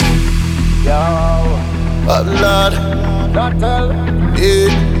Not tell. Yeah.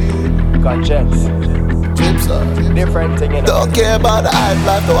 Konshens. Different thing, you know. Don't care about the hype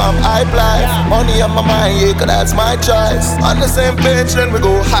life, though I'm hype life. Money on my mind, yeah, cause that's my choice. On the same page, then we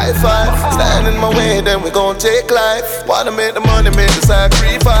go high five. Stand in my way, then we gon' take life. Wanna make the money, make the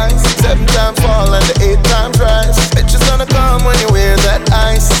sacrifice. 7 times fall and the 8 times rise. Bitches gonna come when you wear that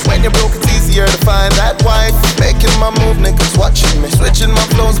ice. When you're broke, it's easier to find that wife. Making my move, niggas watching me. Switching my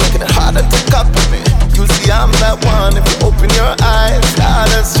flows, making it harder to copy me. You see I'm that one if you open your eyes. Now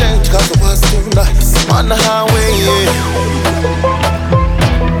that's changed cause it was too nice. I'm on the highway, yeah.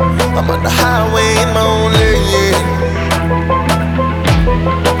 I'm on the highway in my own lane, yeah.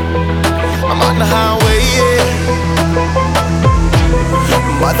 I'm on the highway, yeah.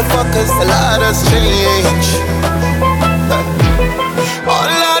 Motherfuckers, a lot has changed. Oh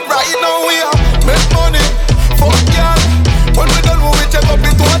Lord, right now we are make money, fuck y'all. When we done we check up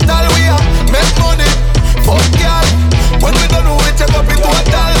in total, we are make money, fuck y'all. When we done we check up in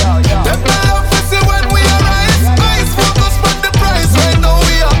total. Them love to see when we arise. Nice focus on the price. Right now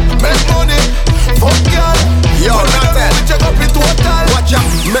we are make money, fuck y'all. Yo, we check up in total. Watch out,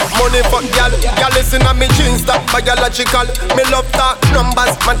 make money fuck y'all. Y'all listen to me jeans that biological. Me love talk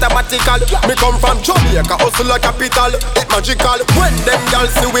numbers, mathematical. Me come from Jamaica, hustle a capital. It magical. When them y'all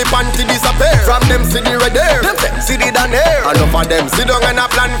see we panty disappear. From them see the red hair, them see the down hair. Enough of them sit down and a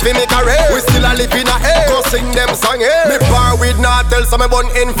plan for me career. We still a live in a air. Go sing them song here. Me bar with not tell some bun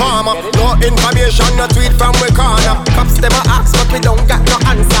informer. No information, no tweet from we corner. Cops them a ask but we don't got no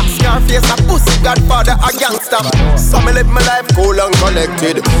answer. Scarface a pussy, Godfather a gangster. So me live my life cool and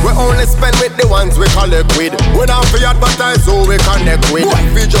collected. We only spend with the ones we collect with. We not free advertise who we connect with.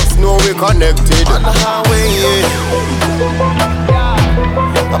 We just know we connected. On the highway, yeah.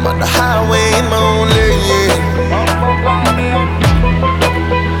 I'm on the highway in my own lane, yeah.